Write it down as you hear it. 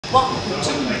1,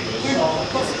 2, 3, 4.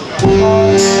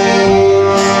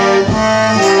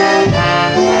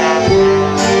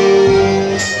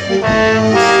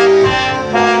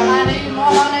 I need more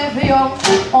honey, Theo.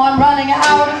 Oh, I'm running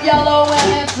out of yellow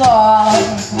and it's all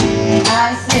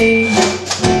I see.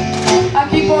 I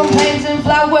keep on painting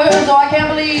flowers, oh I can't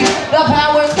believe the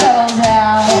power spells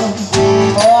out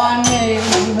on me.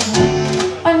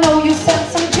 I know you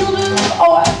sent some children,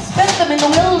 oh I spent them in the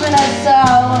wilderness,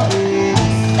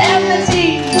 sanity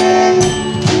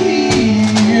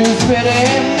is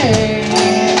fitting me.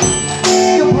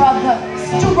 Your brother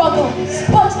struggles,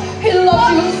 but he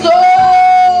loves you so.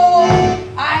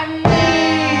 I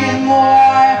need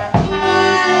more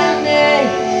honey,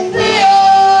 Theo.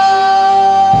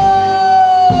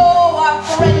 Our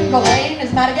friend Galen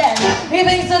is mad again. He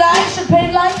thinks that I should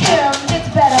paint like him. It's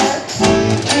better,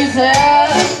 he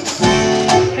says.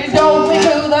 He's going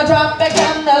to the tropic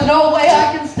and there's no way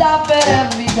I can stop it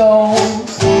if he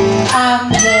goes.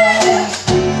 I'm there.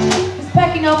 He's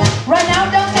packing up right now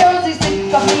downstairs. He's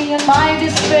sick of me and my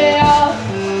despair.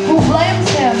 Who blames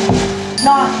him?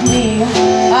 Not me.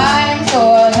 I'm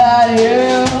sure that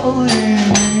he'll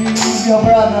leave. Your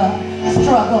brother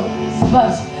struggles,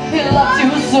 but he loves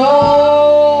you so.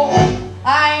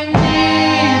 I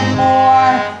need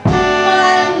more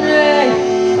money.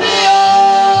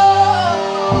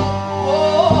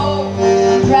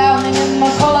 I'm drowning in my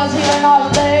colors here in our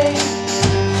lake.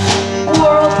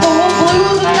 World full of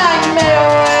blues and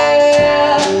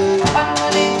nightmares.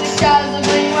 Underneath the skies of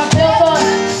green, my pills on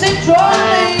citron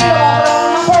leaves. On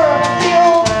a purple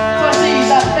field, so I see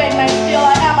that fate may steal. I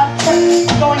am a trick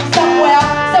going somewhere,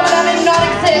 someone I may not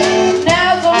exist.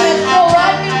 Now so Mr.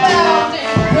 Life is bound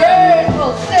in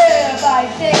purple stairs I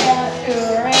dare to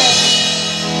rest.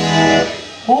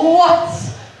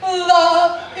 What's the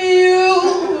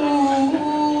use?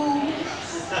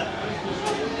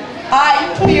 I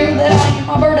fear that I am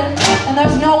a burden, and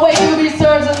there's no way to be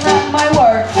certain that my